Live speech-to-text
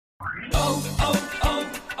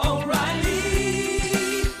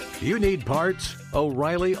O'Reilly. You need parts?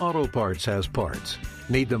 O'Reilly Auto Parts has parts.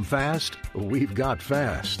 Need them fast? We've got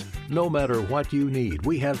fast. No matter what you need,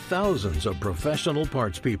 we have thousands of professional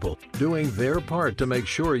parts people doing their part to make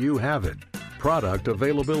sure you have it. Product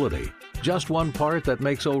availability. Just one part that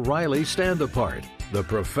makes O'Reilly stand apart. The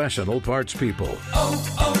professional parts people.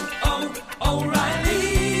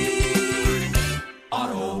 O'Reilly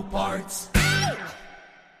Auto Parts.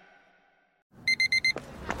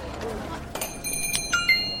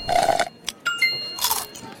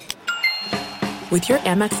 With your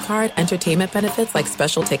Amex card, entertainment benefits like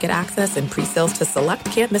special ticket access and pre-sales to select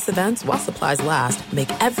can't-miss events while supplies last make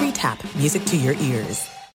every tap music to your ears.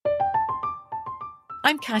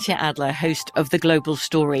 I'm Katya Adler, host of The Global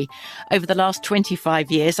Story. Over the last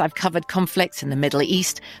 25 years, I've covered conflicts in the Middle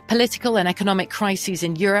East, political and economic crises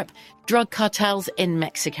in Europe, drug cartels in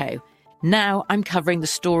Mexico. Now I'm covering the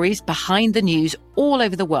stories behind the news all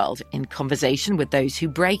over the world in conversation with those who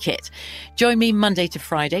break it. Join me Monday to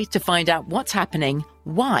Friday to find out what's happening,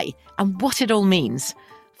 why, and what it all means.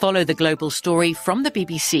 Follow The Global Story from the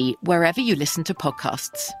BBC wherever you listen to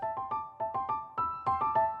podcasts.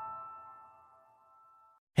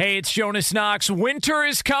 Hey, it's Jonas Knox. Winter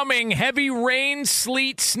is coming. Heavy rain,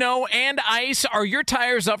 sleet, snow, and ice. Are your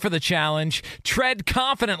tires up for the challenge? Tread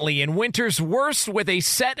confidently in winter's worst with a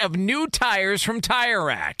set of new tires from Tire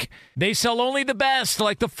Rack. They sell only the best,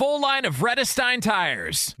 like the full line of Vredestein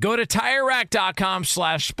tires. Go to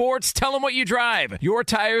TireRack.com/sports. Tell them what you drive. Your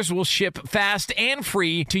tires will ship fast and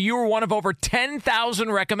free to you or one of over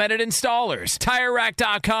 10,000 recommended installers.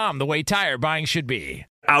 TireRack.com, the way tire buying should be.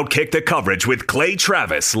 Outkick the coverage with Clay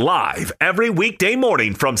Travis live every weekday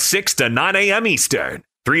morning from 6 to 9 a.m. Eastern,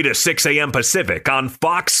 3 to 6 a.m. Pacific on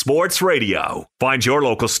Fox Sports Radio. Find your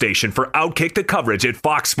local station for Outkick the coverage at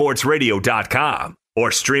foxsportsradio.com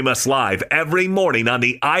or stream us live every morning on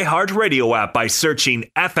the iHeartRadio app by searching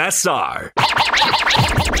FSR. Now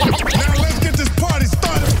let's get this party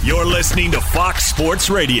started. You're listening to Fox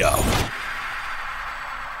Sports Radio.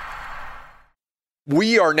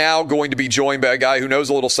 We are now going to be joined by a guy who knows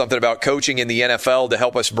a little something about coaching in the NFL to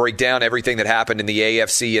help us break down everything that happened in the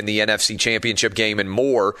AFC and the NFC championship game and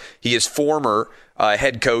more. He is former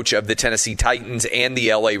head coach of the Tennessee Titans and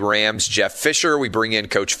the LA Rams, Jeff Fisher. We bring in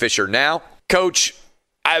Coach Fisher now. Coach,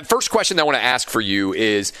 first question I want to ask for you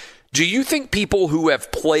is, do you think people who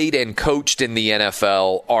have played and coached in the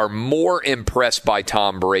NFL are more impressed by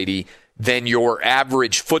Tom Brady than your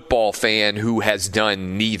average football fan who has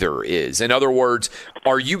done neither is? In other words,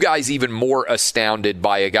 are you guys even more astounded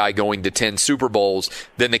by a guy going to 10 Super Bowls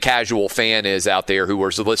than the casual fan is out there who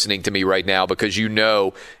is listening to me right now, because you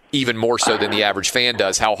know even more so than the average fan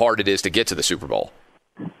does how hard it is to get to the Super Bowl?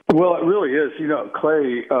 Well, it really is. You know,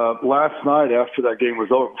 Clay, last night after that game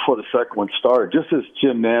was over, before the second one started, just as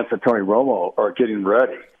Jim Nantz and Tony Romo are getting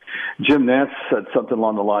ready, Jim Nantz said something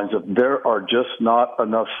along the lines of, there are just not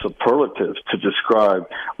enough superlatives to describe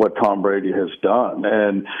what Tom Brady has done.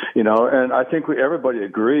 And, you know, and I think everybody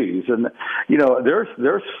agrees. And, you know,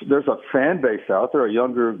 there's a fan base out there, a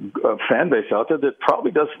younger fan base out there that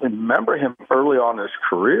probably doesn't remember him early on in his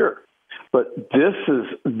career. But this,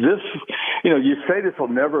 you know, you say this will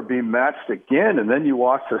never be matched again, and then you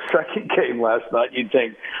watch the second game last night, you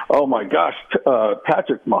think, oh, my gosh,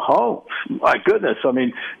 Patrick Mahomes, my goodness. I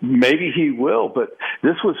mean, maybe he will, but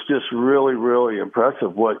this was just really, really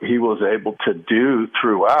impressive what he was able to do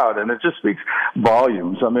throughout, and it just speaks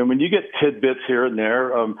volumes. I mean, when you get tidbits here and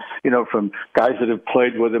there, you know, from guys that have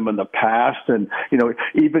played with him in the past, and, you know,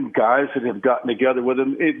 even guys that have gotten together with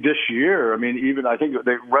him this year. I mean, even I think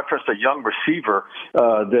they referenced a young receiver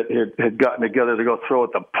that had gotten together to go throw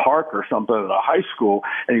at the park or something at a high school,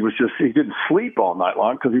 and he didn't sleep all night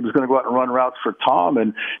long because he was going to go out and run routes for Tom.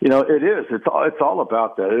 And you know, it's all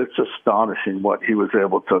about that. It's astonishing what he was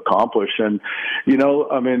able to accomplish. And you know,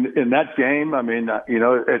 I mean, in that game, I mean, you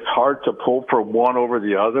know, it's hard to pull for one over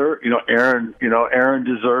the other. You know, Aaron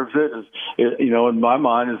deserves it, you know, in my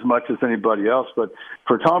mind as much as anybody else. But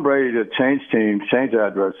for Tom Brady to change teams, change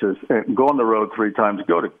addresses, and go on the road 3 times,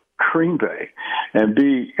 go to Green Bay and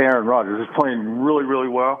be Aaron Rodgers, is playing really, really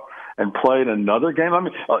well, and play in another game. I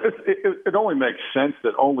mean, it only makes sense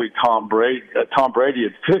that only Tom Brady at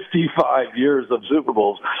 55 years of Super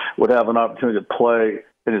Bowls would have an opportunity to play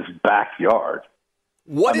in his backyard.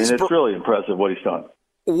 It's really impressive what he's done.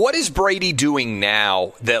 What is Brady doing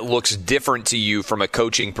now that looks different to you from a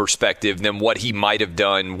coaching perspective than what he might have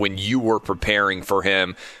done when you were preparing for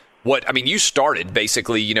him You started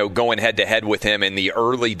basically, going head to head with him in the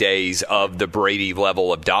early days of the Brady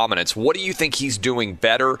level of dominance. What do you think he's doing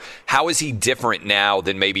better? How is he different now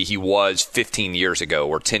than maybe he was 15 years ago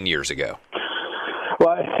or 10 years ago? Well,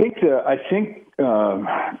 I think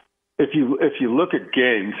if you look at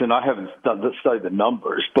games, and I haven't studied the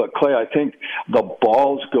numbers, but Clay, I think the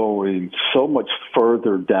ball's going so much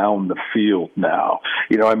further down the field now.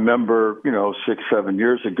 I remember, 6-7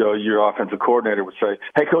 years ago, your offensive coordinator would say,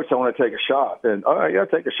 "Hey, coach, I want to take a shot." And, "Oh, yeah,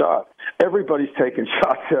 take a shot." Everybody's taking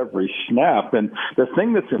shots every snap. And the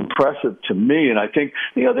thing that's impressive to me, and I think,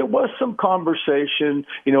 there was some conversation,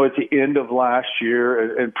 at the end of last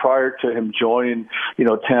year and prior to him joining,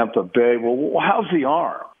 Tampa Bay, well, how's the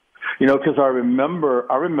arm? Because I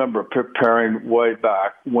remember preparing way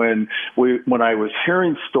back when I was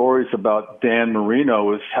hearing stories about Dan Marino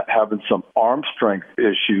was having some arm strength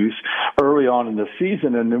issues early on in the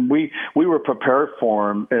season, and then we were prepared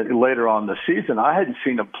for him later on in the season. I hadn't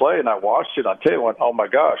seen him play, and I watched it. I tell you what, oh my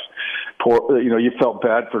gosh, you felt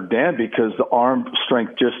bad for Dan because the arm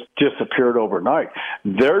strength just disappeared overnight.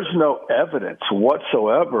 There's no evidence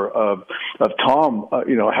whatsoever of Tom,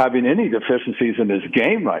 having any deficiencies in his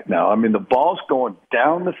game right now. I mean, the ball's going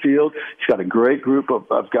down the field. He's got a great group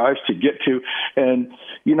of guys to get to. And,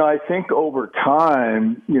 I think over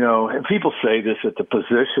time, and people say this at the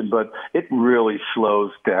position, but it really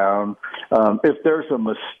slows down. If there's a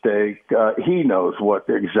mistake, he knows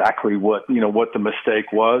exactly what the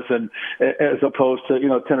mistake was. And as opposed to,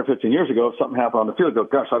 10 or 15 years ago, if something happened on the field, go,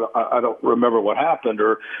 gosh, I don't remember what happened.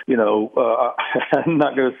 Or, I'm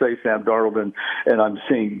not going to say Sam Darnold and I'm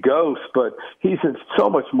seeing ghosts, but he's in so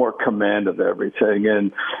much more command of everything.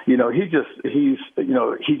 And,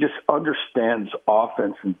 he just understands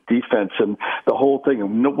offense and defense and the whole thing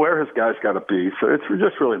and where his guys got to be. So it's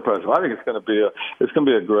just really impressive. I think it's going to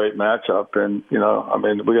be a great matchup. And, we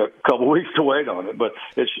got a couple weeks to wait on it, but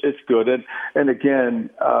it's good. And again,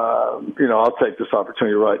 I'll take this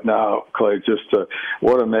opportunity right now, Clay,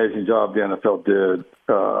 what an amazing job the NFL did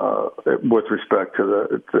with respect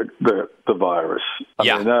to the virus.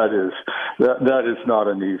 I mean, that is not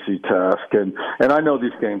an easy task. And I know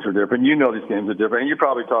these games are different. These games are different. And you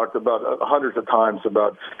probably talked about hundreds of times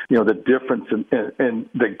about, the difference in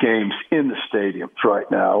the games in the stadiums right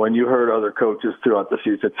now. And you heard other coaches throughout the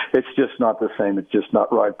season. It's just not the same. It's just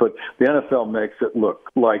not right. But the NFL makes it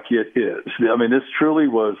look like it is. I mean, this truly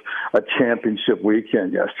was a championship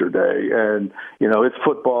weekend yesterday. And, it's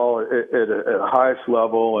football at the highest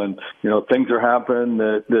level. And, things are happening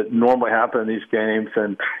that normally happen in these games.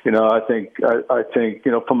 And, I think,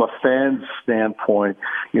 from a fan standpoint,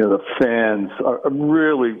 the fans are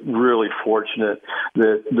really, really fortunate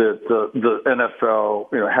that the NFL,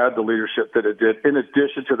 had the leadership that it did, in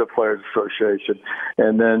addition to the Players Association,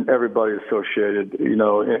 and then everybody associated, in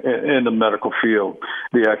the medical field,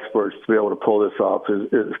 the experts, to be able to pull this off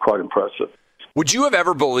is quite impressive. Would you have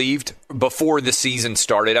ever believed before the season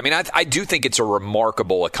started? I mean, I do think it's a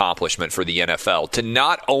remarkable accomplishment for the NFL to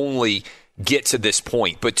not only get to this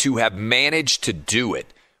point, but to have managed to do it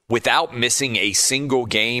without missing a single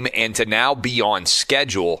game and to now be on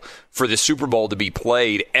schedule for the Super Bowl to be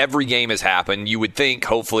played. Every game has happened. You would think,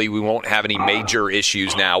 hopefully, we won't have any major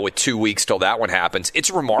issues now with 2 weeks till that one happens. It's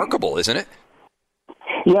remarkable, isn't it?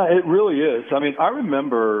 Yeah, it really is. I mean, I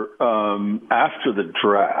remember after the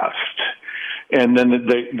draft, and then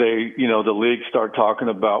they the league start talking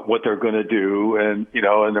about what they're going to do, and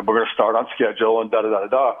and then we're going to start on schedule and da da da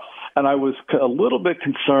da. And I was a little bit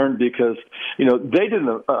concerned because they did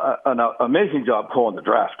an amazing job pulling the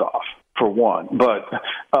draft off, for one. But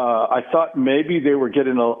I thought maybe they were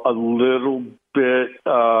getting a little bit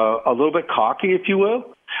cocky, if you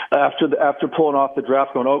will. After pulling off the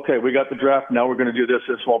draft, going, okay, we got the draft, now we're going to do this,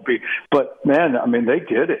 this won't be. But, man, I mean, they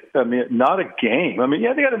did it. I mean, not a game. I mean,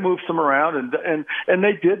 yeah, they got to move some around, and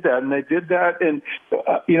they did that, and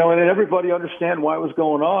and then everybody understand why it was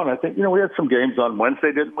going on. I think, we had some games on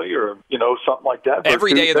Wednesday, didn't we, or, something like that.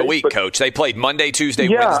 Every day of the week, Coach. They played Monday, Tuesday,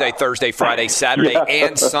 Wednesday, Thursday, Friday, Saturday,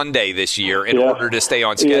 and Sunday this year in order to stay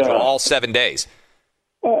on schedule all 7 days.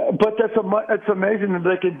 But it's amazing that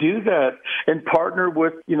they can do that and partner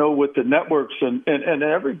with with the networks and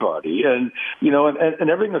everybody and and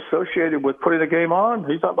everything associated with putting the game on.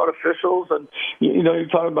 You're talking about officials and you're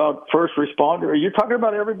talking about first responder. You're talking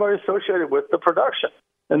about everybody associated with the production,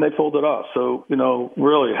 and they pulled it off. So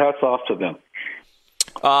really, hats off to them.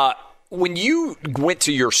 When you went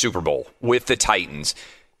to your Super Bowl with the Titans,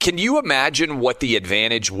 Can you imagine what the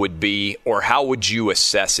advantage would be, or how would you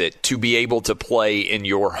assess it, to be able to play in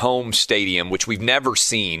your home stadium, which we've never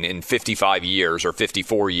seen in 55 years or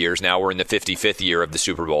 54 years? Now we're in the 55th year of the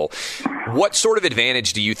Super Bowl. What sort of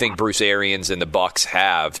advantage do you think Bruce Arians and the Bucs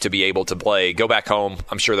have to be able to play, go back home?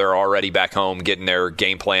 I'm sure they're already back home getting their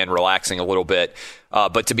game plan, relaxing a little bit.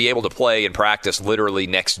 But to be able to play and practice literally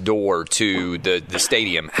next door to the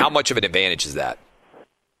stadium, how much of an advantage is that?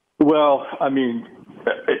 Well, I mean,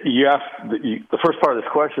 the first part of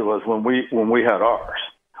this question was when we had ours.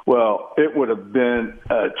 Well, it would have been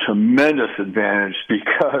a tremendous advantage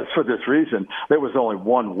because, for this reason, there was only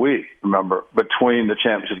 1 week, remember, between the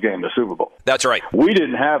championship game and the Super Bowl. That's right. We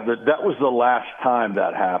didn't have that was the last time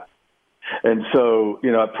that happened. And so,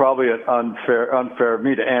 probably unfair of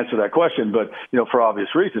me to answer that question, but, for obvious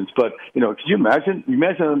reasons. But, could you imagine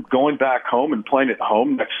them going back home and playing at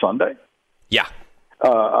home next Sunday? Yeah.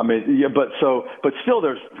 But still,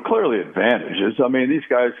 there's clearly advantages. I mean, these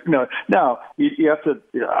guys, now you have to.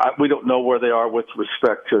 We don't know where they are with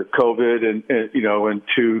respect to COVID and to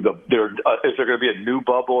is there going to be a new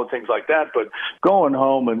bubble and things like that? But going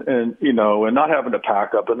home and not having to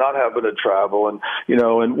pack up and not having to travel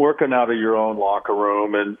and working out of your own locker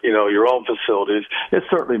room and your own facilities, it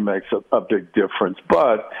certainly makes a big difference.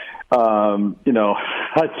 But I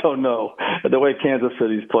don't know. The way Kansas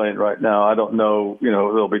City's playing right now, I don't know,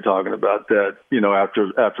 they'll be talking about that,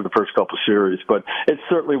 after the first couple series. But it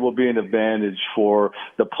certainly will be an advantage for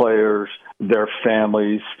the players, their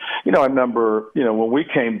families. I remember, when we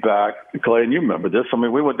came back, Clay, and you remember this, I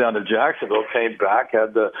mean, we went down to Jacksonville, came back,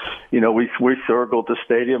 had we circled the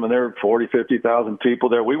stadium, and there were 40, 50,000 people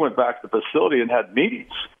there. We went back to the facility and had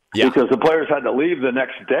meetings. Yeah. Because the players had to leave the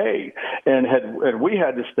next day, and we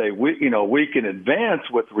had to stay, week in advance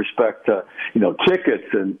with respect to, tickets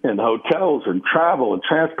and hotels and travel and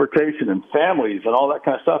transportation and families and all that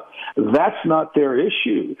kind of stuff. That's not their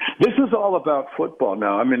issue. This is all about football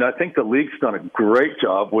now. I mean, I think the league's done a great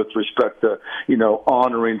job with respect to,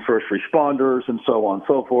 honoring first responders and so on and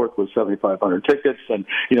so forth with 7,500 tickets and,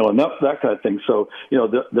 and that kind of thing. So,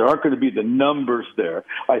 there aren't going to be the numbers there.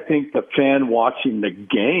 I think the fan watching the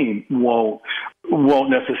game won't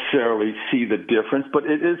necessarily see the difference, but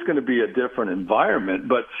it is going to be a different environment.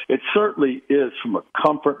 But it certainly is, from a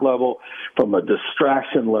comfort level, from a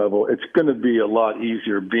distraction level, it's going to be a lot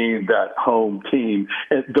easier being that home team,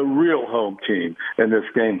 the real home team in this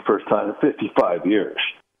game, first time in 55 years.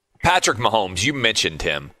 Patrick Mahomes, you mentioned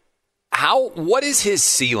him. What is his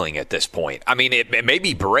ceiling at this point? I mean, it may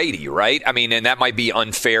be Brady, right? I mean, and that might be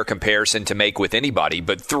unfair comparison to make with anybody,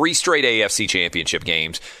 but 3 straight AFC championship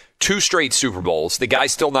games, 2 straight Super Bowls. The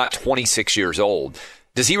guy's still not 26 years old.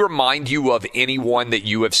 Does he remind you of anyone that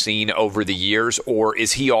you have seen over the years, or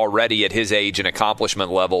is he already at his age and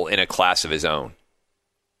accomplishment level in a class of his own?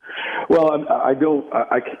 Well,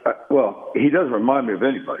 well, he doesn't remind me of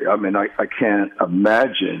anybody. I mean, I can't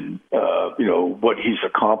imagine, what he's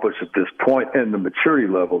accomplished at this point and the maturity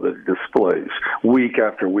level that he displays week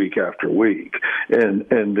after week after week, and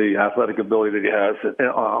the athletic ability that he has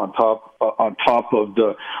on top of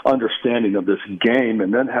the understanding of this game,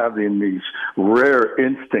 and then having these rare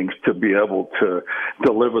instincts to be able to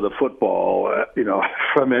deliver the football,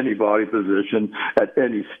 from any body position at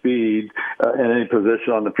any speed, in any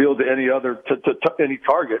position on the field to any other to any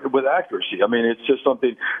target with accuracy. I mean, it's just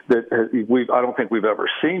something that I don't think we've ever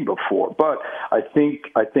seen before. But I think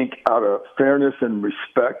out of fairness and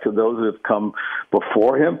respect to those that have come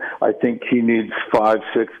before him, I think he needs 5,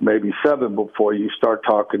 6, maybe 7 before you start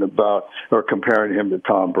talking about or comparing him to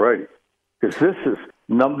Tom Brady, because this is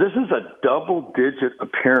a double-digit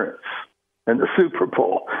appearance in the Super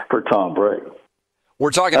Bowl for Tom Brady.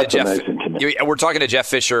 We're talking to Jeff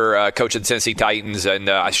Fisher, coach of the Tennessee Titans, and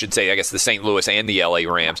I should say, I guess, the St. Louis and the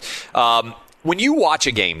LA Rams. When you watch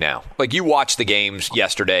a game now, like you watched the games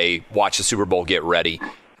yesterday, watch the Super Bowl, get ready,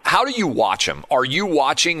 how do you watch them? Are you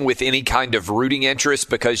watching with any kind of rooting interest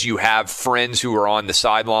because you have friends who are on the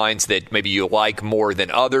sidelines that maybe you like more than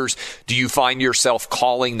others? Do you find yourself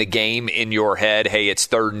calling the game in your head? Hey, it's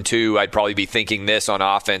 3rd and 2. I'd probably be thinking this on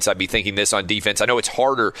offense. I'd be thinking this on defense. I know it's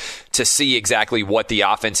harder to see exactly what the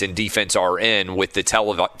offense and defense are in with the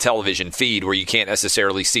television feed, where you can't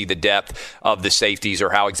necessarily see the depth of the safeties or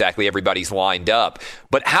how exactly everybody's lined up.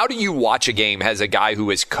 But how do you watch a game as a guy who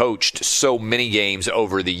has coached so many games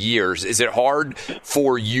over the years? Is it hard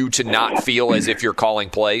for you to not feel as if you're calling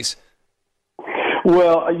plays?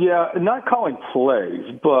 Well, yeah, not calling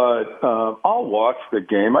plays, but I'll watch the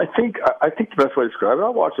game. I think the best way to describe it,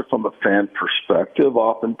 I'll watch it from a fan perspective.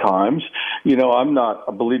 Oftentimes, I'm not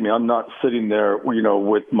sitting there,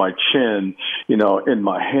 with my chin, in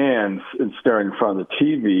my hands and staring in front of the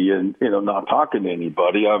TV and not talking to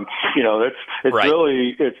anybody. It's right.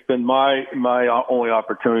 Really, it's been my only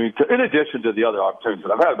opportunity to, in addition to the other opportunities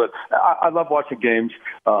that I've had. But I love watching games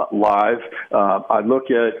live. I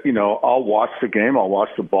look at, I'll watch the game. I'll watch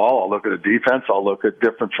the ball. I'll look at the defense. I'll look at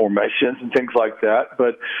different formations and things like that.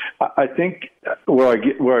 But I think where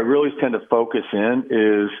I really tend to focus in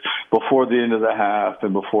is before the end of the half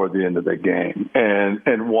and before the end of the game,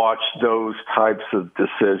 and watch those types of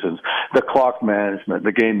decisions, the clock management,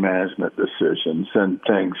 the game management decisions, and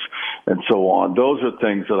things, and so on. Those are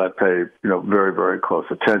things that I pay very, very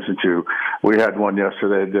close attention to. We had one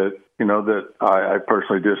yesterday that I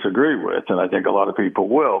personally disagree with, and I think a lot of people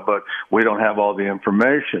will, but we don't have all the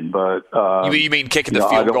information. But you mean kicking the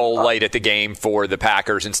field goal late at the game for the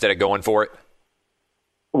Packers instead of going for it?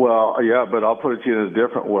 Well, yeah, but I'll put it to you in a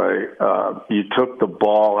different way. You took the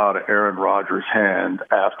ball out of Aaron Rodgers' hand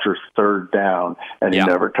after third down, and he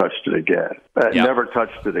never touched it again. Never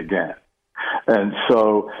touched it again. And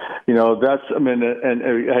so, and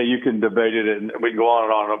hey, you can debate it, and we can go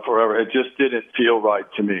on and forever. It just didn't feel right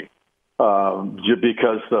to me.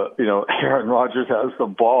 Because Aaron Rodgers has the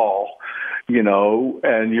ball,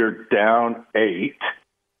 and you're down 8,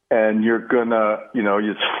 and you're gonna,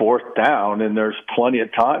 it's fourth down, and there's plenty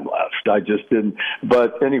of time left. I just didn't.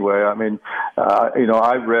 But anyway, I read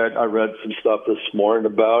some stuff this morning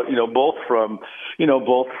about, both from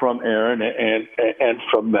Aaron and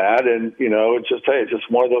from Matt, and it's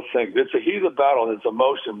just one of those things. It's a heat of battle, and it's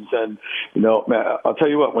emotions, and man, I'll tell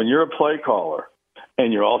you what, when you're a play caller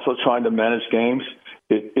and you're also trying to manage games,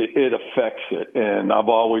 it affects it. And I've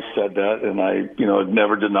always said that, and I,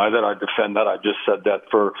 never deny that. I defend that. I've just said that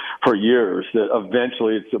for years, that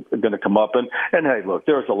eventually it's going to come up. And hey, look,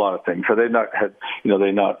 there's a lot of things. So they not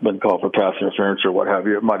been called for pass interference or what have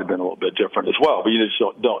you. It might have been a little bit different as well, but you just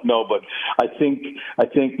don't know. But I think,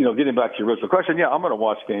 getting back to your original question, yeah, I'm going to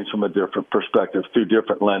watch games from a different perspective through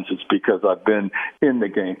different lenses because I've been in the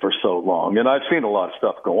game for so long. And I've seen a lot of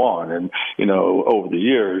stuff go on and, over the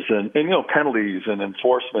years and penalties and enforcements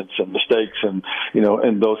and mistakes and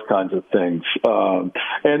those kinds of things,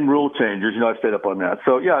 and rule changes. I stayed up on that.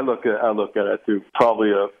 So yeah, I look at it through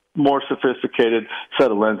probably a more sophisticated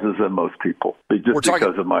set of lenses than most people,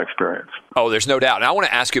 because of my experience. Oh, there's no doubt. And I want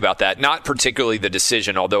to ask you about that. Not particularly the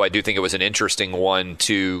decision, although I do think it was an interesting one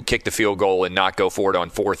to kick the field goal and not go for it on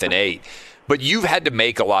 4th and 8. But you've had to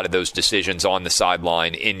make a lot of those decisions on the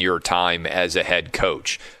sideline in your time as a head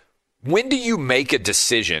coach. When do you make a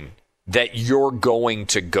decision that you're going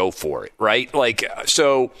to go for it, right?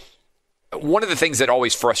 So one of the things that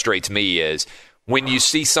always frustrates me is when you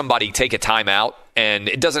see somebody take a timeout, and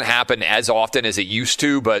it doesn't happen as often as it used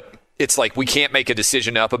to, but it's like we can't make a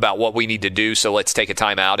decision up about what we need to do, so let's take a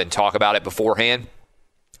timeout and talk about it beforehand.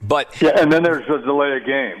 But and then there's a delay of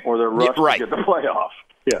game or the rush to get the playoff.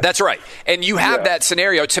 Yeah. That's right. And you have that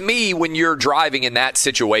scenario. To me, when you're driving in that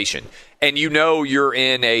situation and you're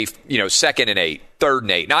in a 2nd and 8, 3rd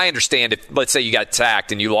and 8. Now, I understand if, let's say you got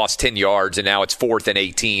sacked and you lost 10 yards and now it's 4th and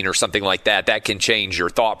 18 or something like that, that can change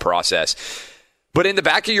your thought process. But in the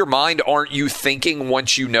back of your mind, aren't you thinking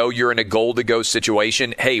once you're in a goal-to-go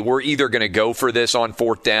situation, hey, we're either going to go for this on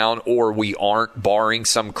 4th down or we aren't, barring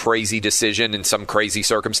some crazy decision in some crazy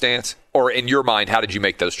circumstance? Or in your mind, how did you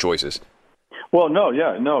make those choices? Well,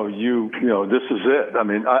 this is it. I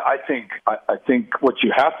mean, I think what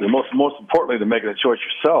you have to, most importantly, to make a choice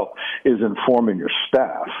yourself, is informing your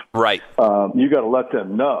staff. Right. You got to let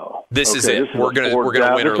them know. This is it. We're going to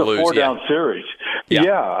win or lose. It's a 4-down series.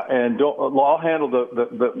 Yeah, and I'll handle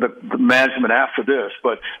the management after this.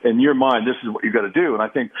 But in your mind, this is what you got to do. And I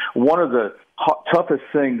think one of the toughest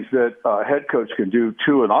things that a head coach can do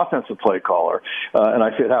to an offensive play caller, and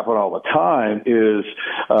I see it happen all the time, is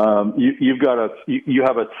you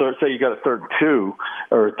have a third, say you got a 3rd and 2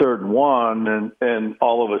 or a 3rd and 1, and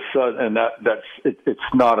all of a sudden, and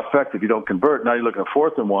it's not effective. You don't convert. Now you're looking at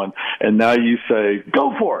 4th and 1, and now you say,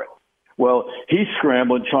 go for it. Well, he's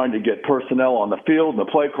scrambling, trying to get personnel on the field, and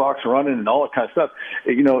the play clock's running, and all that kind of stuff.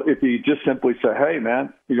 If you just simply say, hey,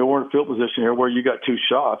 man, we're in a field position here where you got 2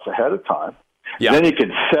 shots ahead of time. Yeah. Then he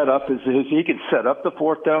can set up he can set up the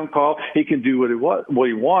 4th down call. He can do what he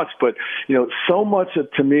wants. But so much of,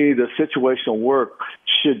 to me, the situational work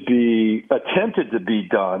should be attempted to be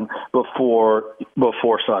done before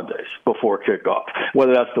Sundays, before kickoff,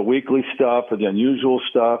 whether that's the weekly stuff or the unusual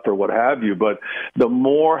stuff or what have you. But the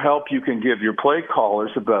more help you can give your play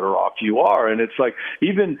callers, the better off you are. And it's like,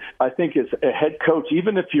 even I think as a head coach,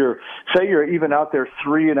 even if you're even out there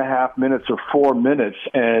 3.5 minutes or 4 minutes,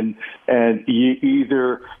 and you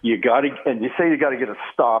got to get a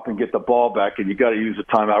stop and get the ball back, and you got to use a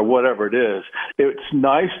timeout or whatever it is. It's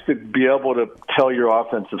nice to be able to tell your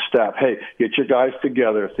offensive staff, hey, get your guys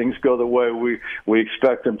together. If things go the way we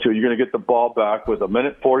expect them to, you're going to get the ball back with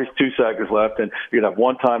 1:42 seconds left, and you're going to have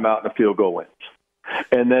one timeout and a field goal wins.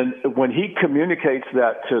 And then when he communicates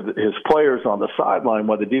that to his players on the sideline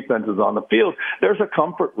while the defense is on the field, there's a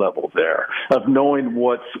comfort level there of knowing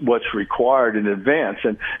what's required in advance.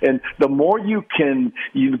 And the more you can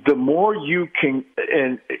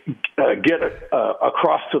get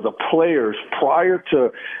across to the players prior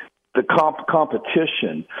to the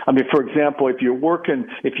competition. I mean, for example, if you work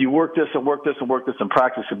this and work this and work this in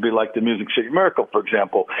practice, it'd be like the Music City Miracle, for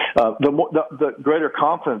example. The greater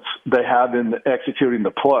confidence they have in executing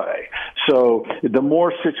the play. So the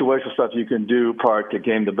more situational stuff you can do prior to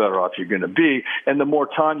game, the better off you're going to be, and the more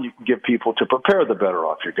time you can give people to prepare, the better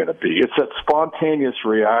off you're going to be. It's that spontaneous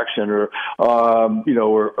reaction, or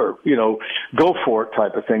go for it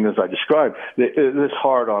type of thing, as I described. It's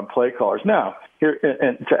hard on play callers now. Here,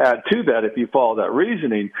 and to add to that, if you follow that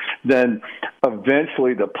reasoning, then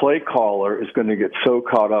eventually the play caller is going to get so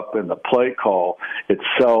caught up in the play call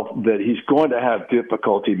itself that he's going to have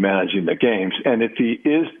difficulty managing the games. And if he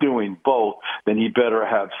is doing both, then he better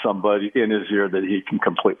have somebody in his ear that he can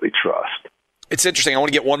completely trust. It's interesting. I want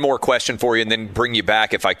to get one more question for you and then bring you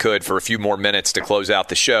back, if I could, for a few more minutes to close out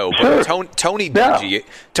the show. But sure. Tony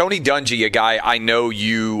Dungy, a guy I know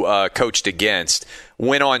you coached against,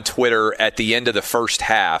 went on Twitter at the end of the first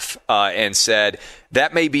half and said,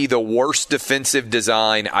 that may be the worst defensive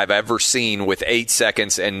design I've ever seen with 8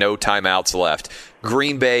 seconds and no timeouts left.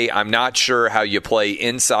 Green Bay, I'm not sure how you play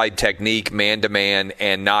inside technique, man-to-man,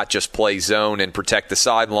 and not just play zone and protect the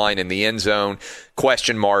sideline and the end zone. ?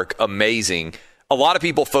 Amazing. A lot of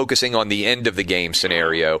people focusing on the end of the game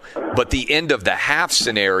scenario, but the end of the half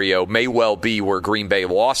scenario may well be where Green Bay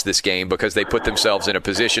lost this game because they put themselves in a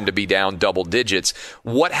position to be down double digits.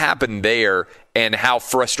 What happened there, and how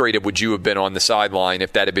frustrated would you have been on the sideline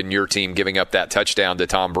if that had been your team giving up that touchdown to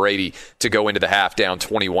Tom Brady to go into the half down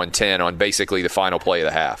 21-10 on basically the final play of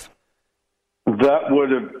the half? That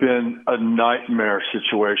would have been a nightmare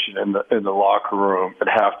situation in the locker room at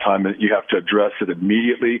halftime. You have to address it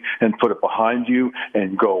immediately and put it behind you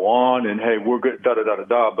and go on and, hey, we're good,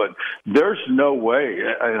 da-da-da-da-da. But there's no way,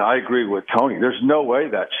 and I agree with Tony, there's no way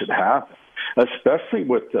that should happen, especially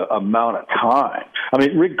with the amount of time. I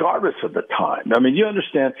mean, regardless of the time. I mean, you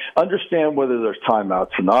understand whether there's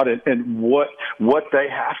timeouts or not, and what they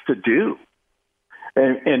have to do.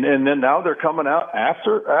 And then now they're coming out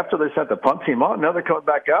after they sent the punt team on. Now they're coming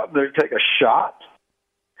back out and they take a shot.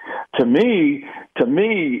 To me,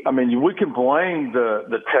 I mean, we can blame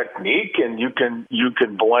the technique, and you can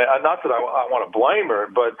blame. Not that I want to blame her,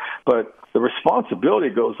 but the responsibility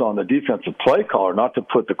goes on the defensive play caller not to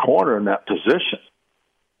put the corner in that position.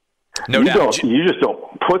 No doubt. You just don't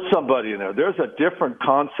put somebody in there. There's a different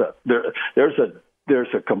concept. There's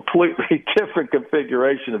a completely different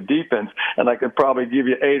configuration of defense, and I could probably give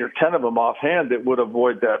you 8 or 10 of them offhand that would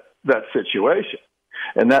avoid that situation.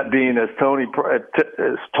 And that being, as Tony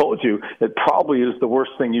has told you, it probably is the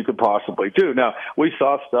worst thing you could possibly do. Now, we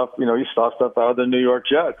saw stuff, you saw stuff out of the New York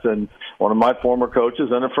Jets, and one of my former coaches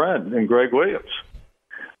and a friend, and Greg Williams,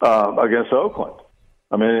 against Oakland.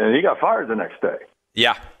 I mean, and he got fired the next day.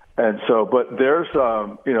 Yeah. And so, but there's,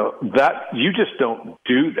 that you just don't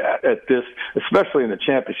do that at this, especially in the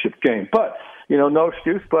championship game. But, no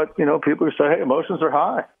excuse, but, people who say, hey, emotions are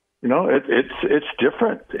high. It's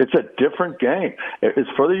different. It's a different game. As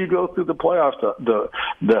further you go through the playoffs,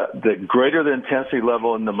 the greater the intensity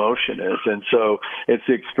level and the emotion is. And so it's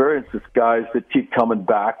the experience of guys that keep coming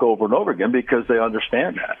back over and over again because they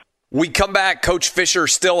understand that. We come back, Coach Fisher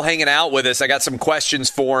still hanging out with us. I got some questions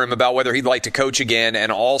for him about whether he'd like to coach again,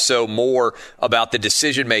 and also more about the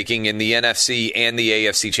decision-making in the NFC and the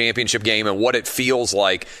AFC championship game and what it feels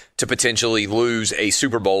like to potentially lose a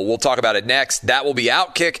Super Bowl. We'll talk about it next. That will be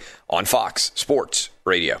Outkick on Fox Sports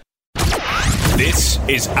Radio. This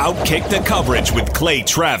is Outkick the Coverage with Clay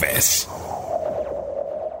Travis.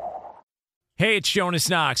 Hey, it's Jonas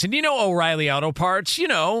Knox, and you know O'Reilly Auto Parts. You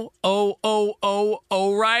know,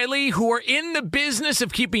 O'Reilly, who are in the business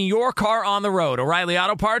of keeping your car on the road. O'Reilly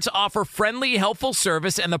Auto Parts offer friendly, helpful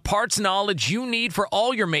service and the parts knowledge you need for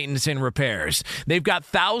all your maintenance and repairs. They've got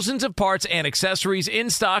thousands of parts and accessories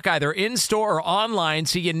in stock, either in-store or online,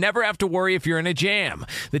 so you never have to worry if you're in a jam.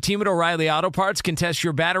 The team at O'Reilly Auto Parts can test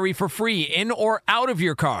your battery for free in or out of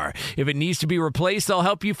your car. If it needs to be replaced, they'll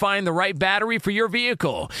help you find the right battery for your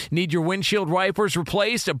vehicle. Need your windshield wipers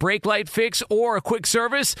replaced, a brake light fix, or a quick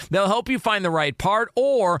service? They'll help you find the right part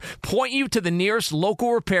or point you to the nearest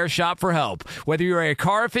local repair shop for help. Whether you're a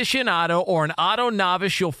car aficionado or an auto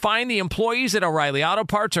novice, you'll find the employees at O'Reilly Auto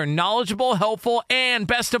Parts are knowledgeable, helpful, and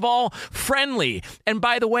best of all, friendly. And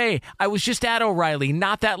by the way, I was just at O'Reilly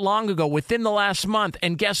not that long ago, within the last month,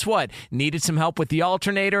 and guess what? Needed some help with the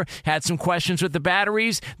alternator, had some questions with the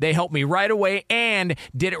batteries. They helped me right away and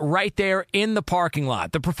did it right there in the parking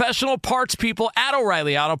lot. The professional parts people at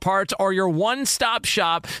O'Reilly Auto Parts are your one-stop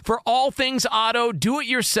shop for all things auto,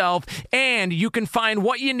 do-it-yourself, and you can find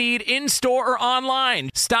what you need in-store or online.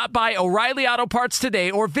 Stop by O'Reilly Auto Parts today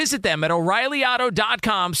or visit them at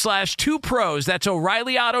O'ReillyAuto.com/2pros. That's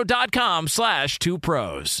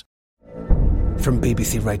O'ReillyAuto.com/2pros. From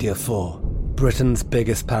BBC Radio 4, Britain's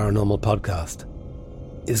biggest paranormal podcast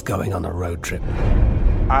is going on a road trip.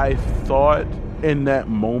 I thought in that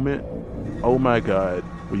moment, oh my God,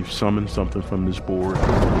 we've summoned something from this board.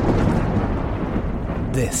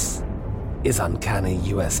 This is Uncanny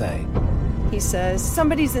USA. He says,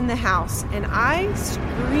 somebody's in the house, and I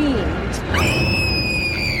screamed.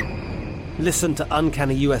 Listen to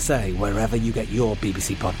Uncanny USA wherever you get your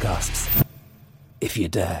BBC podcasts, if you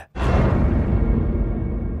dare.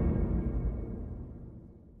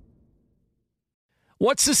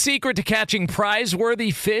 What's the secret to catching prize-worthy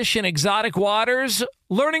fish in exotic waters?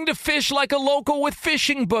 Learning to fish like a local with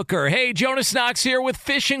Fishing Booker. Hey, Jonas Knox here with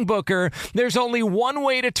Fishing Booker. There's only one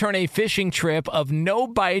way to turn a fishing trip of no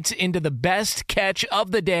bites into the best catch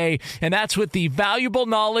of the day, and that's with the valuable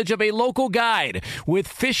knowledge of a local guide. With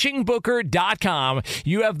FishingBooker.com,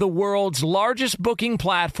 you have the world's largest booking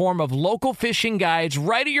platform of local fishing guides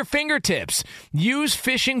right at your fingertips. Use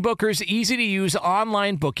Fishing Booker's easy-to-use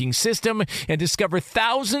online booking system and discover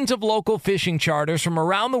thousands of local fishing charters from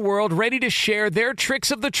around the world ready to share their tricks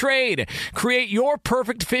of the trade. Create your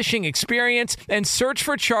perfect fishing experience and search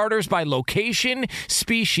for charters by location,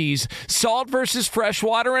 species, salt versus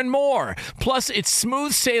freshwater, and more. Plus, it's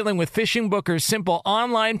smooth sailing with Fishing Booker's simple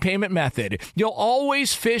online payment method. You'll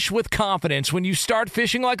always fish with confidence when you start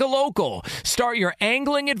fishing like a local. Start your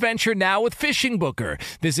angling adventure now with Fishing Booker.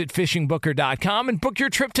 Visit FishingBooker.com and book your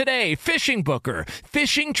trip today. Fishing Booker.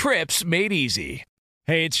 Fishing trips made easy.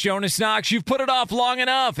 Hey, it's Jonas Knox. You've put it off long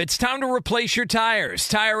enough. It's time to replace your tires.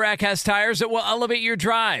 Tire Rack has tires that will elevate your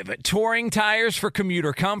drive. Touring tires for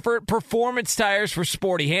commuter comfort, performance tires for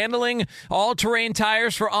sporty handling, all-terrain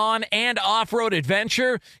tires for on- and off-road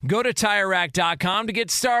adventure. Go to TireRack.com to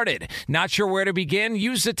get started. Not sure where to begin?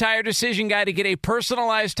 Use the Tire Decision Guide to get a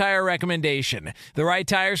personalized tire recommendation. The right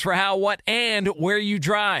tires for how, what, and where you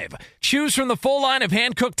drive. Choose from the full line of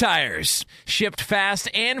hand-cooked tires. Shipped fast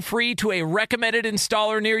and free to a recommended installer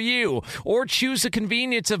near you, or choose the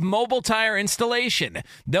convenience of mobile tire installation.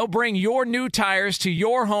 They'll bring your new tires to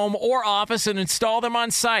your home or office and install them on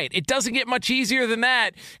site. It doesn't get much easier than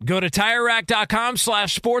that. Go to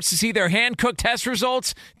TireRack.com/sports to see their hand-cooked test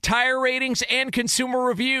results, tire ratings, and consumer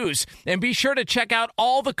reviews. And be sure to check out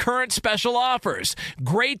all the current special offers.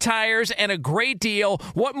 Great tires and a great deal.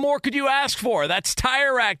 What more could you ask for? That's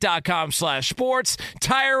TireRack.com/sports.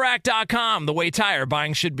 TireRack.com, the way tire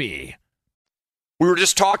buying should be. We were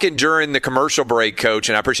just talking during the commercial break, Coach,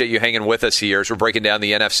 and I appreciate you hanging with us here as we're breaking down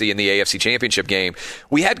the NFC and the AFC Championship game.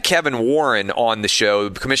 We had Kevin Warren on the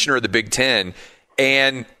show, commissioner of the Big Ten,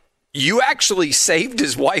 and you actually saved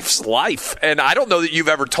his wife's life. And I don't know that you've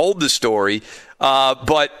ever told the story,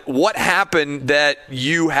 but what happened that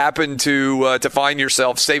you happened to find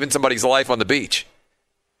yourself saving somebody's life on the beach?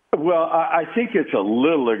 Well, I think it's a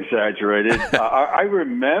little exaggerated. I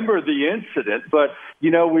remember the incident, but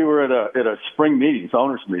we were at a spring meetings,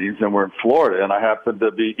 owners meetings, and we're in Florida, and I happened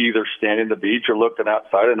to be either standing on the beach or looking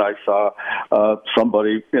outside, and I saw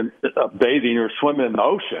somebody bathing or swimming in the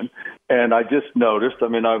ocean, and I just noticed. I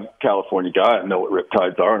mean, I'm a California guy. I know what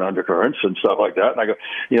riptides are and undercurrents and stuff like that. And I go,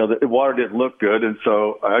 the water didn't look good, and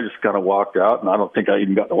so I just kind of walked out, and I don't think I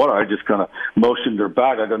even got in the water. I just kind of motioned her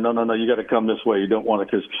back. I go, no, you got to come this way. You don't want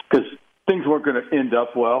to, because things weren't going to end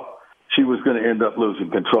up well. she was going to end up losing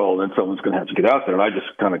control, and someone's going to have to get out there. And I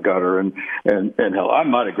just kind of got her, and hell, I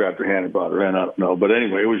might have grabbed her hand and brought her in. I don't know, but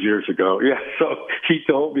anyway, it was years ago. Yeah, so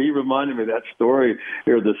he reminded me of that story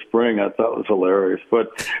here this spring. I thought it was hilarious. But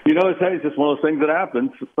it's just one of those things that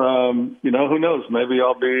happens. Who knows? Maybe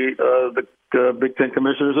I'll be the Big Ten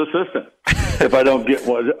Commissioner's assistant if I don't get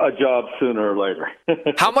a job sooner or later.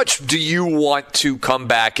 How much do you want to come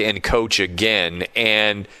back and coach again?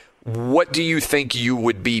 And what do you think you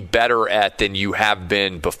would be better at than you have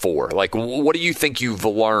been before? Like, what do you think you've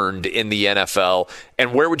learned in the NFL,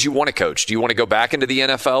 and where would you want to coach? Do you want to go back into the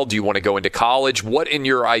NFL? Do you want to go into college? What, in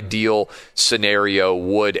your ideal scenario,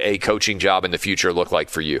 would a coaching job in the future look like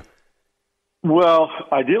for you? Well,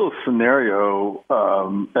 ideal scenario,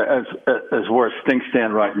 as where things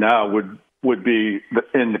stand right now, would be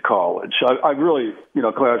in the college. I really,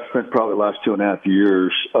 Clay, I've spent probably the last 2.5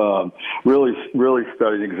 years really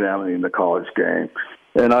studying, examining the college game.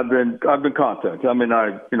 And I've been contacted. I mean, I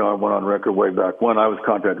went on record way back when I was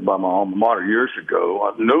contacted by my alma mater years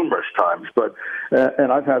ago, numerous times. But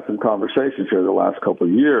and I've had some conversations here the last couple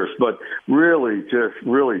of years. But really,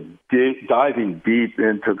 diving deep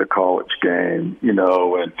into the college game,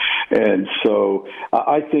 and so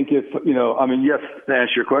I think if yes, to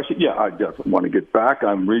answer your question, yeah, I definitely want to get back.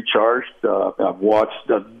 I'm recharged. I've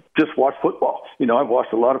just watched football. I've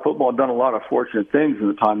watched a lot of football. I've done a lot of fortunate things in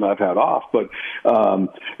the time that I've had off. But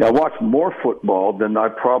I watched more football than I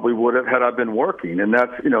probably would have had I been working. And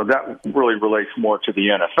that's, that really relates more to the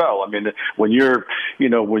NFL. I mean, when you're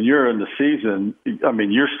in the season, I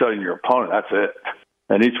mean, you're studying your opponent. That's it.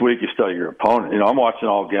 And each week you study your opponent. I'm watching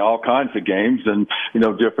all kinds of games and,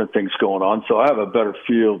 different things going on. So I have a better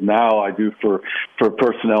feel now I do for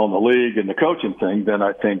personnel in the league and the coaching thing than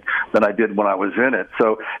I did when I was in it.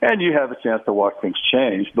 So, and you have a chance to watch things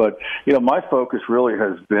change. But, my focus really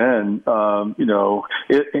has been,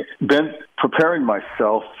 been preparing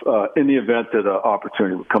myself in the event that an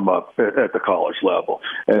opportunity would come up at the college level.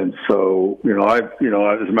 And so, as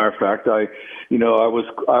a matter of fact, I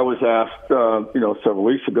was asked, several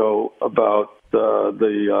weeks ago about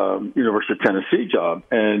the University of Tennessee job,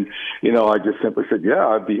 and I just simply said, yeah,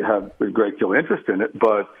 I'd have a great deal of interest in it,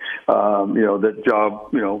 but that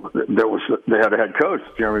job, they had a head coach.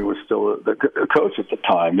 Jeremy was still the coach at the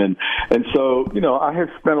time, and so I had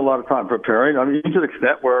spent a lot of time preparing. I mean, to the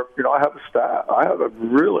extent where I have a staff, I have a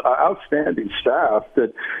really outstanding staff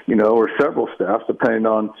that or several staffs depending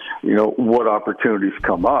on what opportunities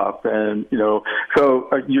come up, and so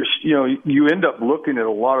you end up looking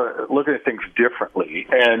at things differently.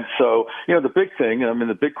 And so, the big thing,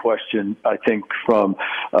 the big question, I think, from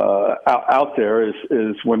out there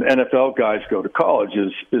is when NFL guys go to college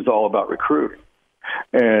is all about recruiting.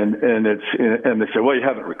 And they say, well, you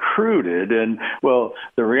haven't recruited. And, well,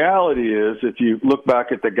 the reality is if you look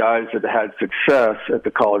back at the guys that had success at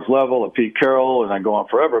the college level, at Pete Carroll, and I go on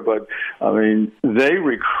forever, but, they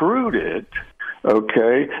recruited.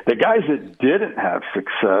 Okay, the guys that didn't have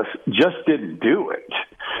success just didn't do it.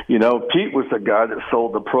 Pete was the guy that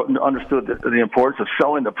understood the importance of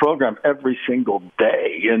selling the program every single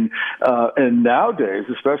day. And nowadays,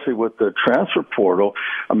 especially with the transfer portal,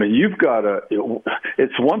 you've got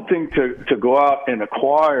it's one thing to go out and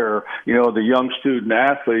acquire, the young student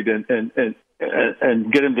athlete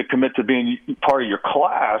and get him to commit to being part of your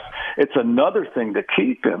class. It's another thing to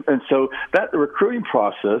keep him. And so that recruiting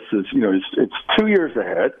process is, it's 2 years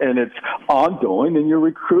ahead and it's ongoing, and you're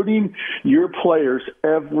recruiting your players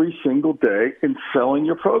every single day and selling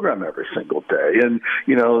your program every single day. And,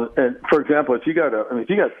 and for example, if you got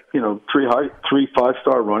three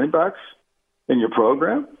 5-star running backs in your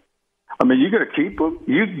program, you got to keep them.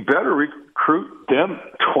 You better recruit them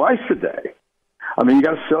twice a day. You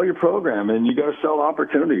got to sell your program, and you got to sell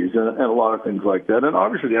opportunities and a lot of things like that. And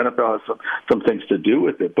obviously the NFL has some things to do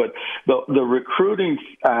with it. But the recruiting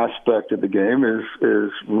aspect of the game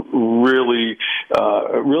is really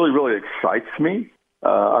excites me.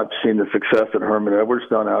 I've seen the success that Herman Edwards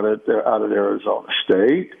done out at Arizona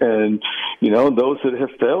State, and those that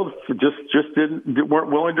have failed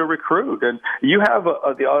weren't willing to recruit. And you have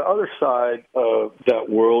the other side of that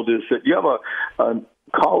world is that you have a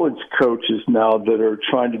college coaches now that are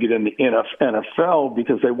trying to get in the NFL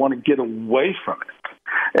because they want to get away from it.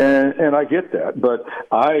 And I get that, but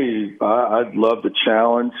I'd love the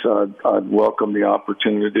challenge. I'd welcome the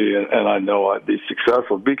opportunity, and I know I'd be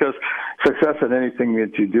successful, because success in anything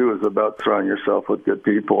that you do is about surrounding yourself with good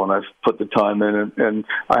people, and I've put the time in, and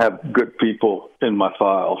I have good people in my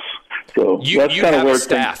files. So that's kind of where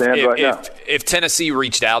things stand right now. If Tennessee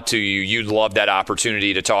reached out to you, you'd love that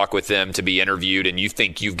opportunity to talk with them, to be interviewed, and you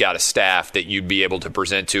think you've got a staff that you'd be able to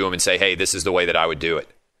present to them and say, hey, this is the way that I would do it.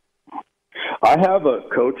 I have a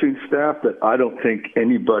coaching staff that I don't think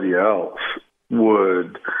anybody else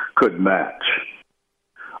could match.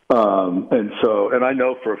 And I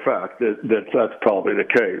know for a fact that's probably the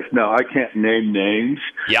case. Now, I can't name names,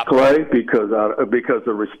 Clay, because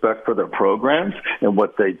of respect for their programs and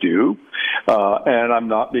what they do. And I'm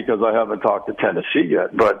not, because I haven't talked to Tennessee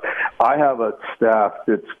yet, but I have a staff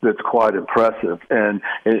that's quite impressive. And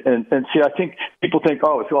see, I think people think,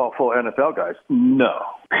 oh, it's all full of NFL guys. No,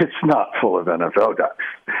 it's not full of NFL guys.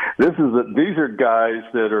 These are guys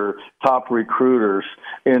that are top recruiters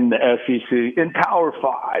in the SEC, in Power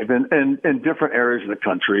 5, and in different areas of the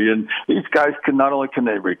country. And these guys not only can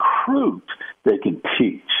they recruit, they can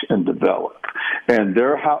teach and develop. And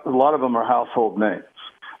a lot of them are household names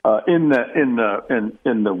in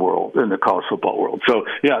the world, in the college football world. So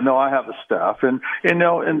I have a staff, and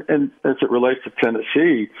as it relates to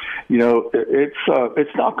Tennessee,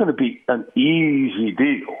 it's not going to be an easy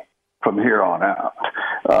deal from here on out.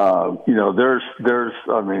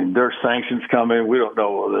 There's sanctions coming. We don't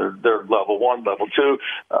know whether they're level 1, level 2.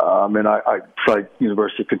 I cite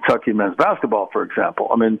University of Kentucky men's basketball, for example.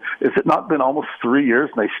 Has it not been almost 3 years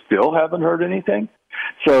and they still haven't heard anything?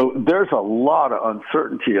 So there's a lot of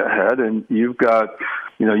uncertainty ahead, and you've got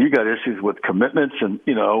issues with commitments and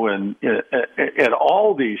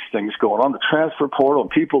all these things going on, the transfer portal,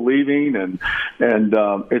 people leaving, and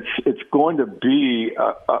it's going to be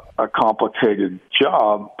a complicated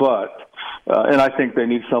job, but and I think they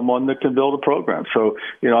need someone that can build a program. So,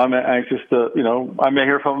 I'm anxious to, I may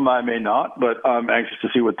hear from them, I may not, but I'm anxious to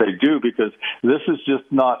see what they do, because this is just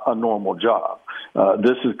not a normal job.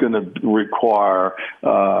 This is going to require,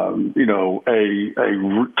 a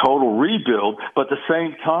total rebuild, but at the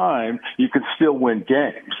same time, you can still win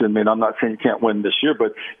games. I'm not saying you can't win this year,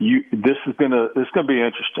 but this is going to be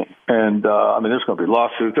interesting. And, there's going to be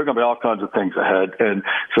lawsuits. There's going to be all kinds of things ahead. And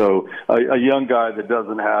so a young guy that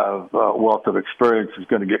doesn't have wealth of experience is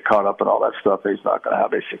going to get caught up in all that stuff. He's not going to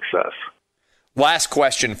have a success. Last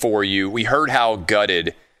question for you. We heard how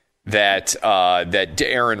gutted that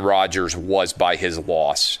Aaron Rodgers was by his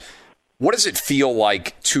loss. What does it feel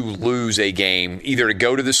like to lose a game, either to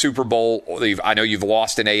go to the Super Bowl? I know you've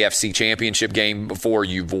lost an AFC championship game before.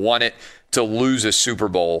 You've won it. To lose a Super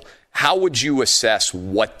Bowl. How would you assess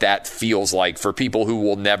what that feels like for people who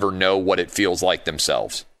will never know what it feels like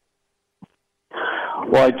themselves?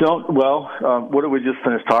 Well, I don't. What did we just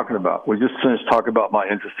finish talking about? We just finished talking about my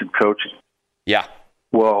interest in coaching. Yeah.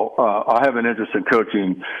 Well, I have an interest in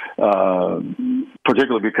coaching,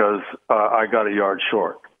 particularly because I got a yard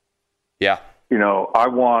short. Yeah.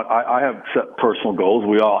 I have set personal goals.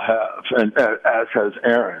 We all have, and as has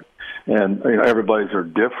Aaron. And everybody's are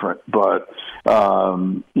different, but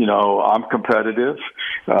I'm competitive,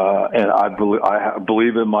 and I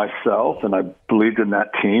believe in myself, and I believed in that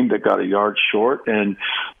team that got a yard short, and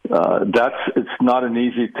it's not an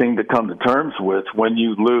easy thing to come to terms with when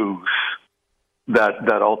you lose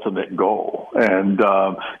that ultimate goal, and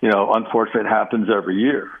unfortunately, it happens every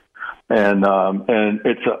year. And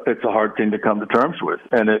it's a hard thing to come to terms with,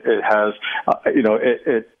 and it has,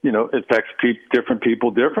 it affects different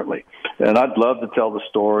people differently. And I'd love to tell the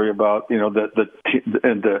story about,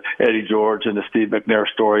 the Eddie George and the Steve McNair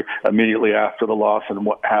story immediately after the loss and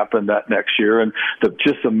what happened that next year, and the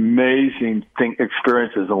just amazing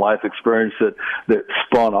experiences and life experience that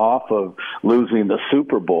spun off of losing the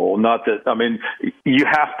Super Bowl. Not that, you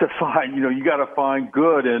have to find, you got to find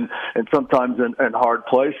good and sometimes in hard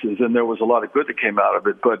places, and there was a lot of good that came out of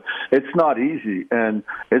it, but it's not easy, and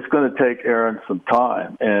it's going to take Aaron some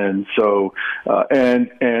time. And so,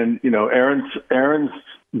 Aaron's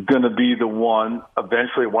going to be the one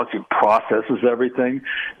eventually, once he processes everything,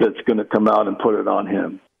 that's going to come out and put it on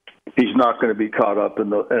him. He's not going to be caught up in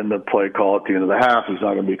the play call at the end of the half. He's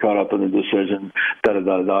not going to be caught up in the decision. He's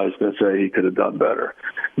going to say he could have done better.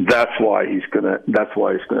 That's why he's going to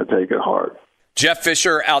take it hard. Jeff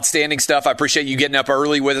Fisher, outstanding stuff. I appreciate you getting up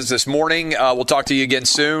early with us this morning. We'll talk to you again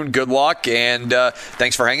soon. Good luck, and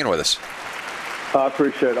thanks for hanging with us. I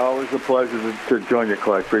appreciate it. Always a pleasure to join you,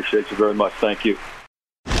 Clay. Appreciate you very much. Thank you.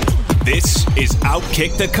 This is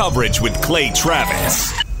Outkick the Coverage with Clay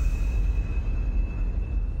Travis.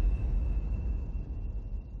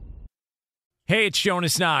 Hey, it's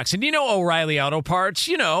Jonas Knox, and you know O'Reilly Auto Parts.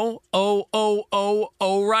 You know,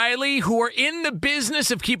 O'Reilly, who are in the business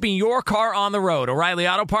of keeping your car on the road. O'Reilly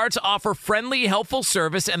Auto Parts offer friendly, helpful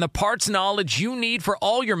service and the parts knowledge you need for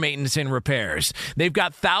all your maintenance and repairs. They've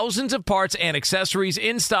got thousands of parts and accessories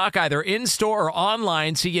in stock, either in-store or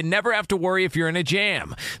online, so you never have to worry if you're in a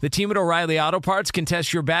jam. The team at O'Reilly Auto Parts can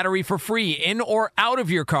test your battery for free, in or out of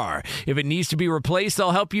your car. If it needs to be replaced,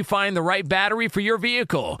 they'll help you find the right battery for your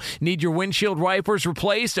vehicle. Need your windshield wipers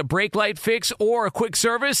replaced, a brake light fix, or a quick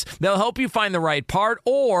service? They'll help you find the right part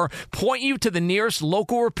or point you to the nearest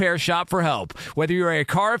local repair shop for help. Whether you're a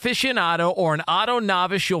car aficionado or an auto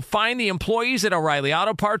novice, you'll find the employees at O'Reilly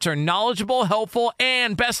Auto Parts are knowledgeable, helpful,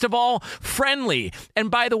 and best of all, friendly.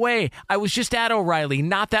 And by the way, I was just at O'Reilly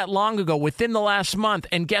not that long ago, within the last month,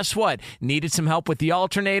 and guess what? Needed some help with the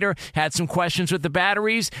alternator, had some questions with the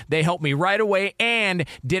batteries. They helped me right away and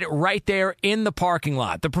did it right there in the parking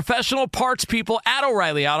lot. The professional parts people at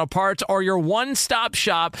O'Reilly Auto Parts are your one-stop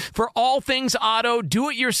shop for all things auto,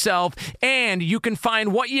 do-it-yourself, and you can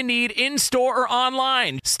find what you need in-store or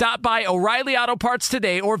online. Stop by O'Reilly Auto Parts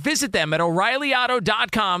today or visit them at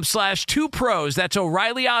O'ReillyAuto.com/2pros. That's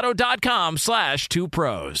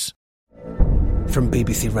O'ReillyAuto.com/2pros. From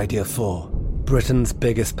BBC Radio 4, Britain's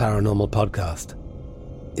biggest paranormal podcast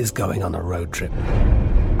is going on a road trip.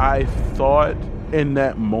 I thought in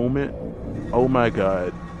that moment, oh my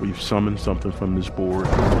God, we've summoned something from this board.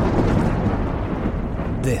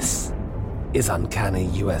 This is Uncanny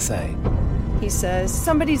USA. He says,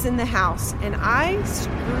 somebody's in the house, and I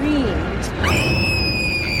screamed.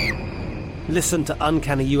 Listen to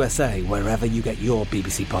Uncanny USA wherever you get your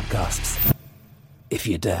BBC podcasts, if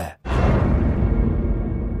you dare.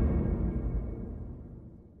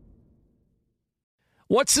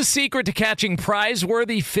 What's the secret to catching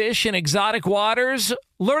prize-worthy fish in exotic waters?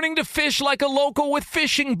 Learning to fish like a local with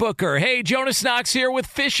Fishing Booker. Hey, Jonas Knox here with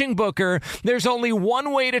Fishing Booker. There's only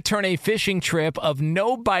one way to turn a fishing trip of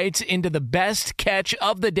no bites into the best catch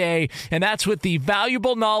of the day, and that's with the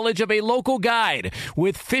valuable knowledge of a local guide.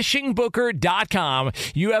 With FishingBooker.com,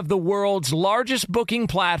 you have the world's largest booking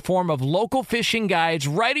platform of local fishing guides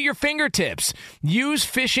right at your fingertips. Use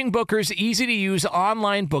Fishing Booker's easy-to-use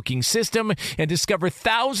online booking system and discover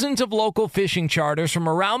thousands of local fishing charters from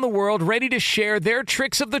around the world ready to share their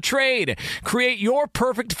tricks of the trade. Create your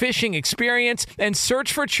perfect fishing experience and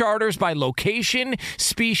search for charters by location,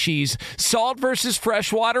 species, salt versus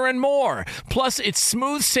freshwater, and more. Plus, it's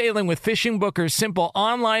smooth sailing with Fishing Booker's simple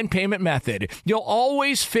online payment method. You'll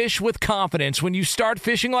always fish with confidence when you start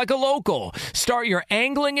fishing like a local. Start your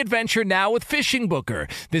angling adventure now with Fishing Booker.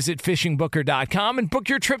 Visit FishingBooker.com and book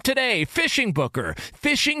your trip today. Fishing Booker.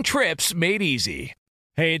 Fishing trips made easy.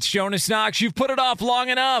 Hey, it's Jonas Knox. You've put it off long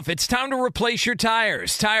enough. It's time to replace your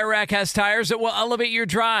tires. Tire Rack has tires that will elevate your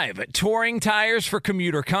drive. Touring tires for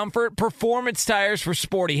commuter comfort, performance tires for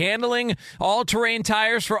sporty handling, all-terrain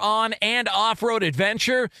tires for on- and off-road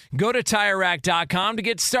adventure. Go to TireRack.com to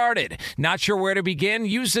get started. Not sure where to begin?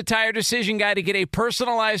 Use the Tire Decision Guide to get a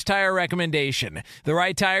personalized tire recommendation. The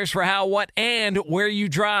right tires for how, what, and where you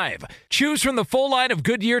drive. Choose from the full line of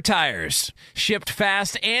Goodyear tires. Shipped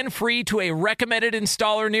fast and free to a recommended installer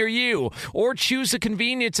near you, or choose the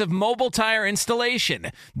convenience of mobile tire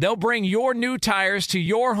installation. They'll bring your new tires to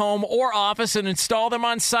your home or office and install them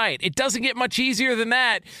on site. It doesn't get much easier than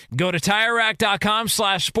that. Go to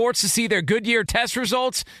TireRack.com/sports to see their Goodyear test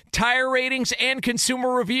results, tire ratings, and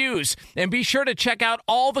consumer reviews. And be sure to check out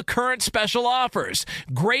all the current special offers.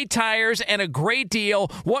 Great tires and a great deal.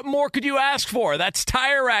 What more could you ask for? That's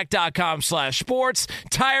TireRack.com/sports.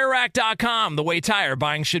 TireRack.com, the way tire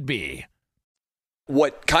buying should be.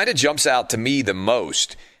 What kind of jumps out to me the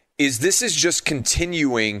most is this is just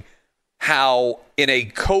continuing how in a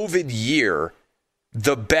COVID year,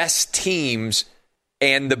 the best teams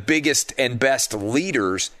and the biggest and best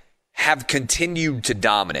leaders have continued to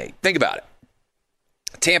dominate. Think about it.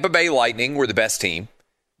 Tampa Bay Lightning were the best team.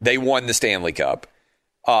 They won the Stanley Cup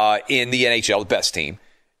in the NHL, the best team.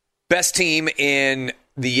 Best team in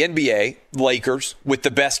the NBA, Lakers, with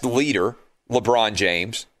the best leader, LeBron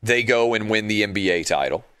James. They go and win the NBA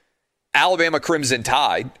title. Alabama Crimson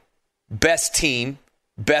Tide, best team,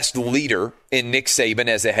 best leader in Nick Saban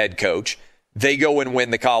as a head coach. They go and win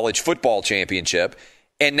the college football championship.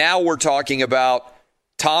 And now we're talking about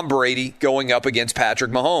Tom Brady going up against Patrick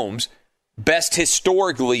Mahomes, best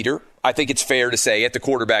historic leader, I think it's fair to say, at the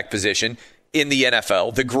quarterback position in the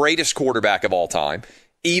NFL, the greatest quarterback of all time,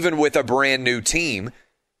 even with a brand new team.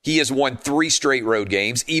 He has won 3 straight road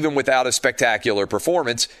games. Even without a spectacular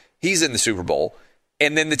performance, he's in the Super Bowl.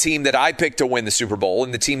 And then the team that I picked to win the Super Bowl,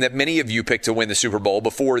 and the team that many of you picked to win the Super Bowl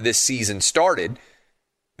before this season started,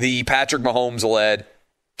 the Patrick Mahomes-led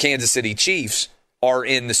Kansas City Chiefs are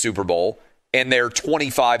in the Super Bowl, and they're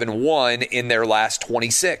 25-1 in their last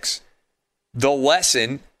 26. The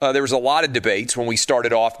lesson, there was a lot of debates when we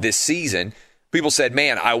started off this season. People said,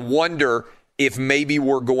 man, I wonder if maybe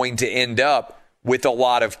we're going to end up with a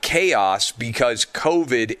lot of chaos because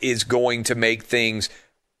COVID is going to make things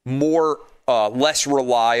less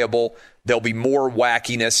reliable. There'll be more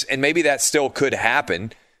wackiness, and maybe that still could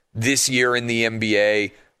happen this year in the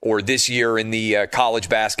NBA or this year in the college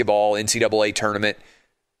basketball NCAA tournament.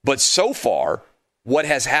 But so far, what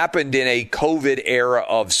has happened in a COVID era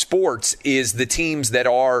of sports is the teams that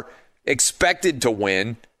are expected to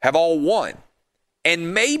win have all won.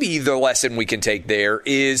 And maybe the lesson we can take there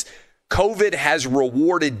is COVID has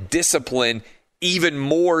rewarded discipline even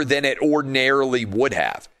more than it ordinarily would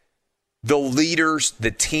have. The leaders,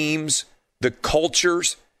 the teams, the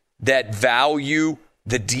cultures that value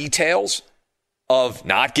the details of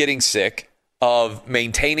not getting sick, of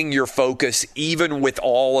maintaining your focus even with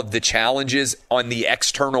all of the challenges on the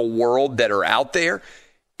external world that are out there.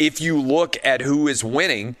 If you look at who is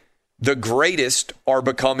winning, the greatest are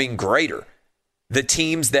becoming greater. The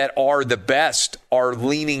teams that are the best are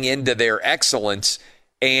leaning into their excellence,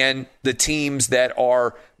 and the teams that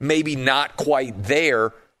are maybe not quite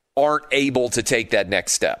there aren't able to take that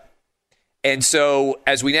next step. And so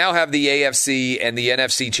as we now have the AFC and the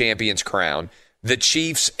NFC champions crown, the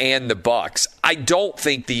Chiefs and the Bucs, I don't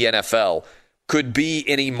think the NFL could be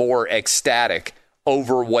any more ecstatic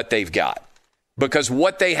over what they've got. Because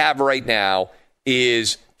what they have right now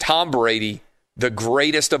is Tom Brady, the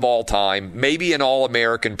greatest of all time, maybe in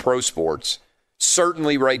all-American pro sports,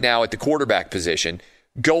 certainly right now at the quarterback position,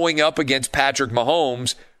 going up against Patrick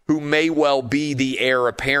Mahomes, who may well be the heir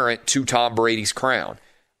apparent to Tom Brady's crown.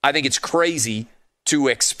 I think it's crazy to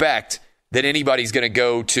expect that anybody's going to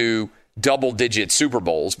go to double-digit Super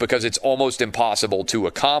Bowls because it's almost impossible to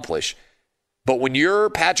accomplish. But when you're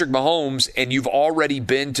Patrick Mahomes and you've already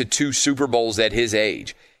been to 2 Super Bowls at his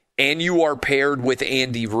age, and you are paired with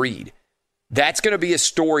Andy Reid, that's going to be a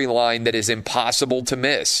storyline that is impossible to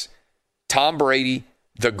miss. Tom Brady,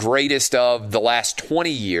 the greatest of the last 20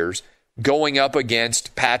 years, going up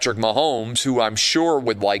against Patrick Mahomes, who I'm sure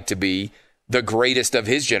would like to be the greatest of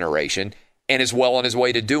his generation and is well on his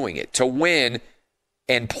way to doing it. To win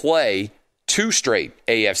and play 2 straight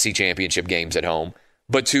AFC championship games at home,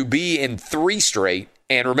 but to be in 3 straight,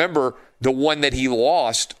 and remember, the one that he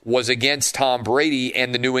lost was against Tom Brady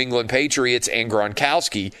and the New England Patriots and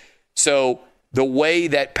Gronkowski. So the way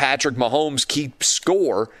that Patrick Mahomes keeps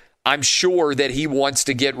score, I'm sure that he wants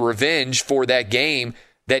to get revenge for that game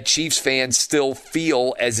that Chiefs fans still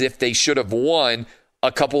feel as if they should have won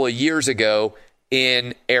a couple of years ago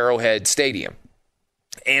in Arrowhead Stadium.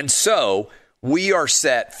 And so we are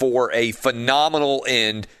set for a phenomenal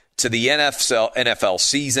end to the NFL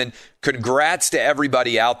season. Congrats to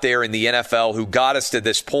everybody out there in the NFL who got us to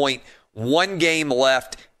this point. 1 game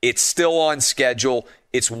left. It's still on schedule.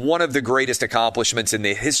 It's one of the greatest accomplishments in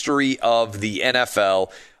the history of the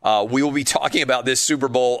NFL. We will be talking about this Super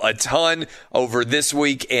Bowl a ton over this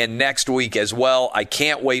week and next week as well. I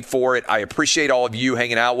can't wait for it. I appreciate all of you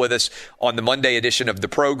hanging out with us on the Monday edition of the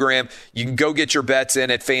program. You can go get your bets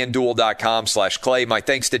in at FanDuel.com/Clay. My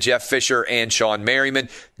thanks to Jeff Fisher and Sean Merriman.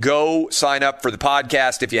 Go sign up for the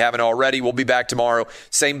podcast if you haven't already. We'll be back tomorrow.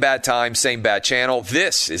 Same bad time, same bad channel.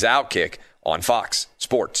 This is Outkick on Fox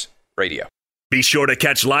Sports Radio. Be sure to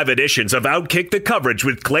catch live editions of Outkick the Coverage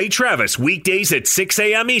with Clay Travis weekdays at 6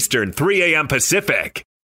 a.m. Eastern, 3 a.m. Pacific.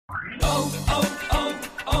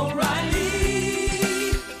 O'Reilly.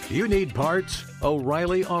 You need parts?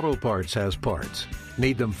 O'Reilly Auto Parts has parts.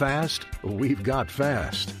 Need them fast? We've got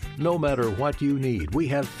fast. No matter what you need, we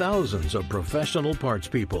have thousands of professional parts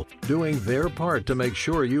people doing their part to make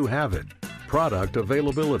sure you have it. Product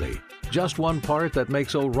availability. Just one part that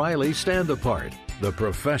makes O'Reilly stand apart. The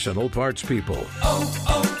professional parts people.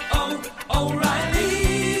 O'Reilly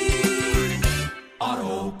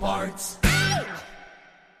Auto Parts.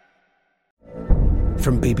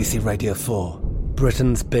 From BBC Radio 4,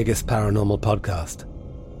 Britain's biggest paranormal podcast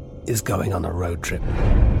is going on a road trip.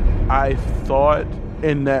 I thought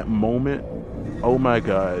in that moment, oh my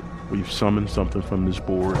God, we've summoned something from this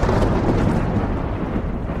board.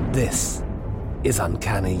 This is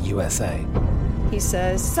Uncanny USA. He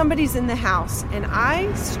says, somebody's in the house, and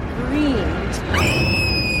I screamed.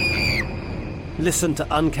 Listen to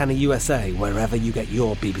Uncanny USA wherever you get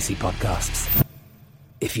your BBC podcasts,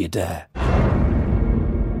 if you dare.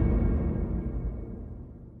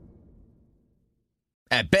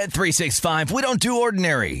 At Bet365, we don't do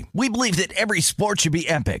ordinary. We believe that every sport should be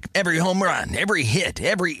epic. Every home run, every hit,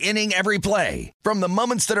 every inning, every play. From the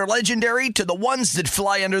moments that are legendary to the ones that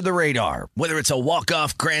fly under the radar. Whether it's a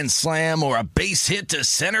walk-off grand slam or a base hit to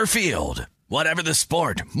center field. Whatever the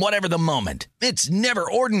sport, whatever the moment, it's never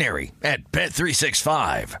ordinary at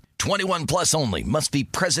Bet365. 21 plus only. Must be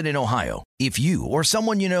present in Ohio. If you or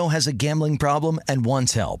someone you know has a gambling problem and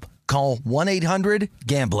wants help, call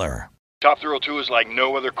 1-800-GAMBLER. Top Thrill 2 is like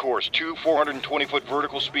no other course. 2 420-foot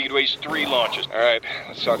vertical speedways, 3 launches. All right,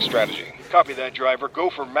 let's talk strategy. Copy that, driver.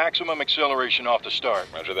 Go for maximum acceleration off the start.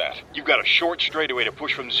 Roger that. You've got a short straightaway to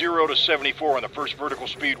push from 0 to 74 on the first vertical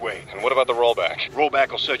speedway. And what about the rollback?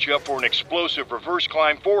 Rollback will set you up for an explosive reverse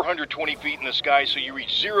climb 420 feet in the sky so you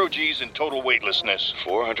reach 0 G's in total weightlessness.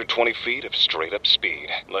 420 feet of straight-up speed.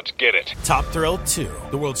 Let's get it. Top Thrill 2,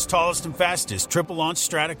 the world's tallest and fastest triple-launch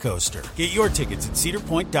strata coaster. Get your tickets at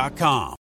cedarpoint.com.